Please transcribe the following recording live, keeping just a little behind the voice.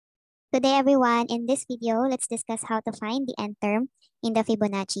Today, everyone, in this video, let's discuss how to find the nth term in the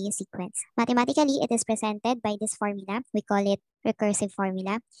Fibonacci sequence. Mathematically, it is presented by this formula. We call it recursive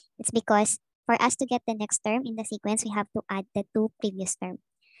formula. It's because for us to get the next term in the sequence, we have to add the two previous terms.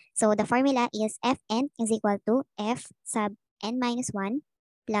 So the formula is Fn is equal to F sub n minus 1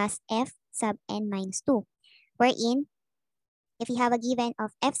 plus F sub n minus 2, wherein if we have a given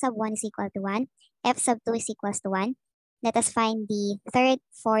of F sub 1 is equal to 1, F sub 2 is equals to 1, let us find the third,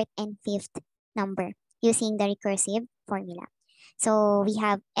 fourth, and fifth number using the recursive formula. So we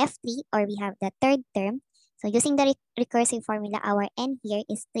have F3, or we have the third term. So using the recursive formula, our n here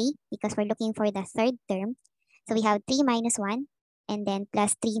is 3 because we're looking for the third term. So we have 3 minus 1 and then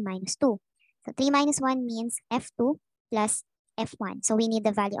plus 3 minus 2. So 3 minus 1 means F2 plus F1. So we need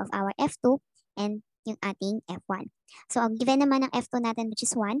the value of our F2 and yung ating F1. So ang given naman ng F2 natin, which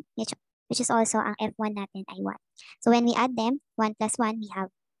is 1, which is also ang F1 natin ay 1. So when we add them, 1 plus 1, we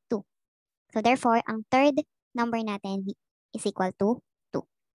have 2. So therefore, ang third number natin is equal to 2.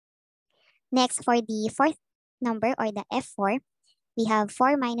 Next, for the fourth number or the F4, we have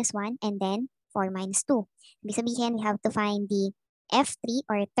 4 minus 1 and then 4 minus 2. Ibig sabihin, we have to find the F3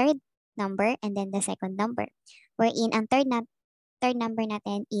 or third number and then the second number. Wherein ang third number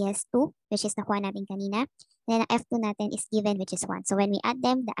natin is 2, which is nakuha natin kanina. And then ang F2 natin is given, which is 1. So when we add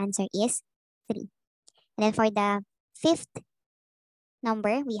them, the answer is 3. And then for the fifth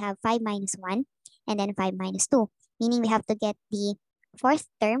number, we have 5 minus 1 and then 5 minus 2. Meaning we have to get the fourth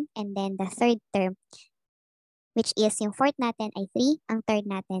term and then the third term, which is yung fourth natin ay 3, ang third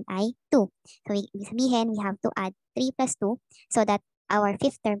natin ay 2. So ibig sabihin, we have to add 3 plus 2 so that our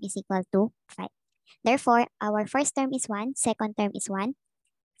fifth term is equal to 5. Therefore, our first term is 1, second term is 1,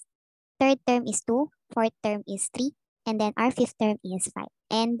 third term is 2, fourth term is 3, and then our fifth term is 5,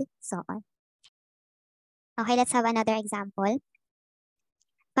 and so on. Okay, let's have another example.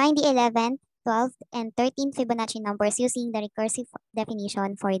 Find the 11th, 12th, and 13th Fibonacci numbers using the recursive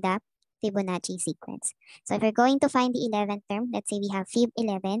definition for the Fibonacci sequence. So if we're going to find the 11th term, let's say we have Fib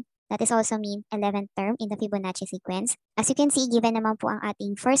 11, that is also mean 11th term in the Fibonacci sequence. As you can see, given naman po ang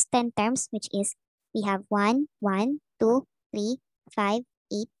ating first 10 terms, which is we have 1, 1, 2, 3, 5,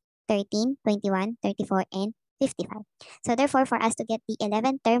 8, 13, 21, 34, and 55. So therefore, for us to get the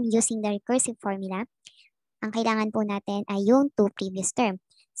 11th term using the recursive formula, ang kailangan po natin ay yung two previous term.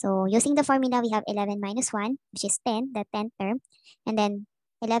 So using the formula, we have 11 minus 1, which is 10, the 10th term. And then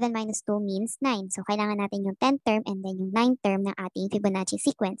 11 minus 2 means 9. So kailangan natin yung 10th term and then yung 9th term ng ating Fibonacci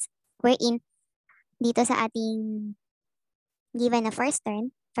sequence. Wherein, dito sa ating given na first 10,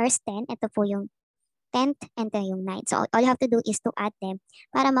 ito po yung 10th and then yung 9th. So all you have to do is to add them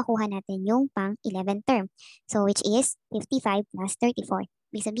para makuha natin yung pang 11th term. So which is 55 plus 34.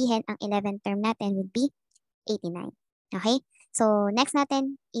 Ibig sabihin, ang 11th term natin would be 89. Okay? So next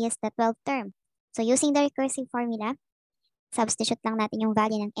natin is the 12th term. So using the recursive formula, substitute lang natin yung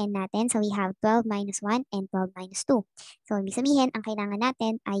value ng n natin. So we have 12 minus 1 and 12 minus 2. So ibig sabihin, ang kailangan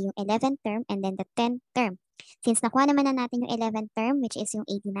natin ay yung 11th term and then the 10th term. Since nakuha naman na natin yung 11th term, which is yung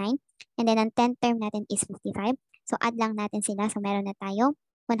 89, and then ang 10th term natin is 55. So add lang natin sila. So meron na tayong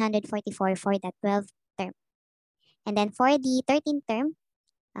 144 for the 12th term. And then for the 13th term,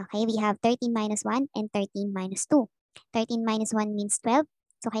 okay, we have 13 minus 1 and 13 minus 2. 13 minus 1 means 12.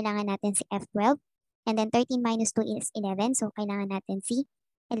 So kailangan natin si F12. And then 13 minus 2 is 11. So kailangan natin si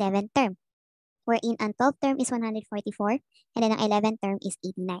 11th term. Wherein ang 12th term is 144. And then ang 11th term is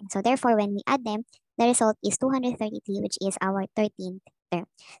 89. So therefore, when we add them, the result is 233, which is our 13th term.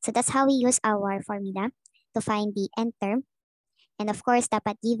 So that's how we use our formula to find the nth term. And of course,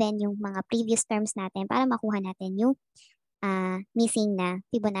 dapat given yung mga previous terms natin para makuha natin yung missing na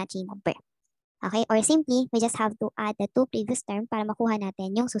Fibonacci number. Okay? Or simply, we just have to add the two previous term para makuha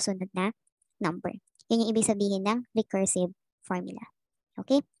natin yung susunod na number. Yun yung ibig sabihin ng recursive formula.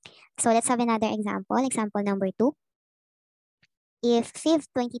 Okay? So let's have another example. Example number 2. If Fib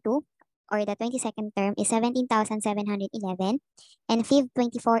 22 or the 22nd term is 17,711 and Fib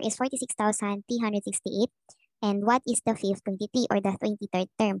 24 is 46,368, and what is the Fib 23 or the 23rd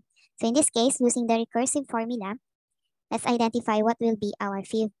term? So in this case, using the recursive formula, let's identify what will be our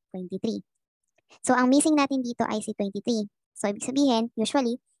Fib 23. So ang missing natin dito ay si 23. So ibig sabihin,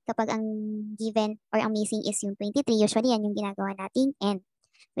 usually, kapag ang given or ang missing is yung 23, usually yan yung ginagawa nating n.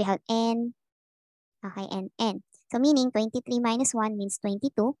 We have n, okay, and n. So meaning, 23 minus 1 means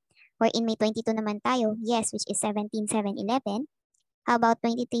 22, wherein may 22 naman tayo, yes, which is 17,711. How about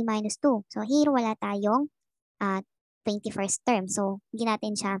 23 minus 2? So here, wala tayong 21st term. So, hindi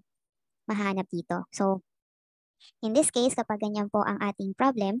natin siya mahanap dito. So, in this case, kapag ganyan po ang ating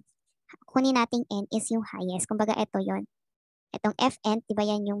problem, kunin nating n is yung highest. Kumbaga, ito yon. Itong Fn, diba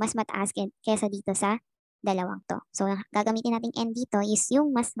yan yung mas mataas kesa dito sa dalawang to. So, gagamitin natin n dito is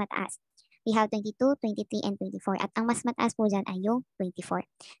yung mas mataas. We have 22, 23, and 24. At ang mas mataas po dyan ay yung 24.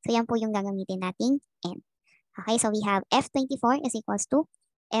 So, yan po yung gagamitin nating n. Okay, so we have F24 is equals to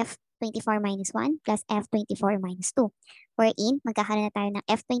F24 minus 1 plus F24 minus 2. Wherein, magkakaroon na tayo ng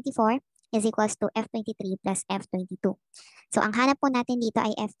F24 is equals to F23 plus F22. So, ang hanap po natin dito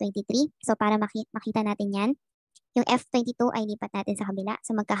ay F23. So, para makita natin yan, yung F22 ay lipat natin sa kabila.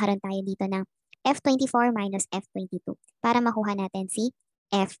 So, magkakaroon tayo dito ng F24 minus F22 para makuha natin si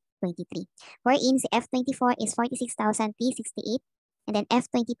F23. Wherein, si F24 is 46,368 and then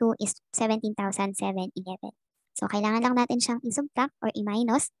F22 is 17,711. So, kailangan lang natin siyang i-subtract or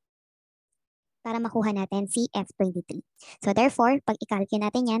i-minus para makuha natin si F23. So, therefore, pag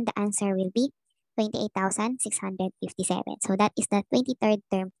i-calculate natin yan, the answer will be 28,657. So, that is the 23rd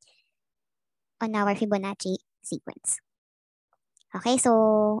term on our Fibonacci sequence. Okay,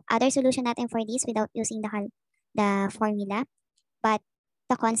 so other solution natin for this without using the formula, but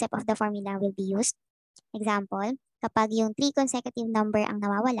the concept of the formula will be used. Example, kapag yung 3 consecutive number ang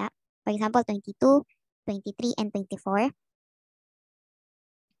nawawala, for example, 22, 23, and 24,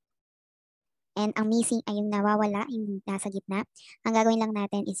 and ang missing ay yung nawawala, yung nasa gitna, ang gagawin lang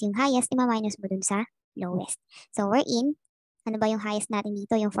natin is yung highest, ima-minus mo dun sa lowest. So, we're in. Ano ba yung highest natin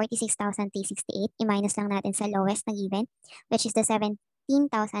dito? Yung 46,368. I-minus lang natin sa lowest na given, which is the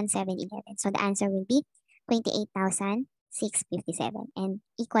 17,711. So, the answer will be 28,657. And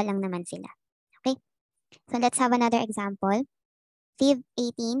equal lang naman sila. Okay? So, let's have another example. Fib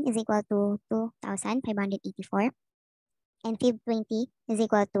 18 is equal to 2,584. And Fib 20 is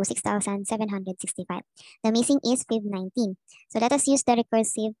equal to 6,765. The missing is Fib 19. So, let us use the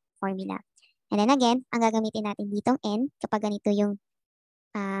recursive formula. And then again, ang gagamitin natin ditong n, kapag ganito yung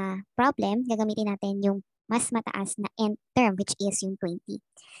problem, gagamitin natin yung mas mataas na n term, which is yung 20.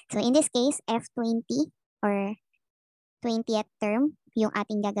 So in this case, F20 or 20th term, yung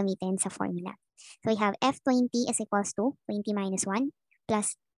ating gagamitin sa formula. So we have F20 is equals to 20 minus 1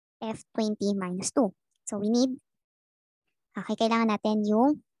 plus F20 minus 2. So we need, kailangan natin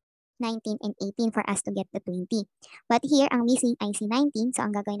yung 19 and 18 for us to get the 20. But here, ang missing ay si 19. So,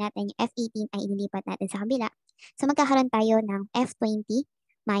 ang gagawin natin, yung F18 ay ililipat natin sa kabila. So, magkakaroon tayo ng F20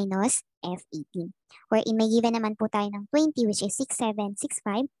 minus F18. Wherein may given naman po tayo ng 20 which is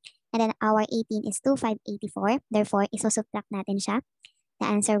 6765. And then our 18 is 2584. Therefore, isusubtract natin siya. The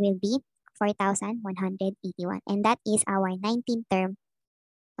answer will be 4,181. And that is our 19th term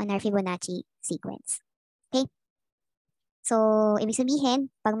on our Fibonacci sequence. Okay? So, ibig sabihin,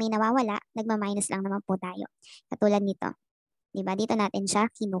 pag may nawawala, nagma-minus lang naman po tayo. Katulad nito. Diba? Dito natin siya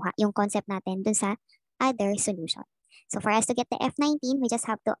kinuha, yung concept natin dun sa other solution. So, for us to get the F19, we just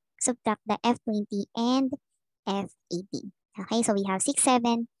have to subtract the F20 and F18. Okay, so we have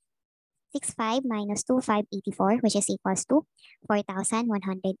 6765 minus 2584, which is equals to 4,181,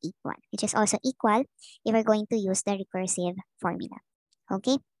 which is also equal if we're going to use the recursive formula.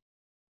 Okay,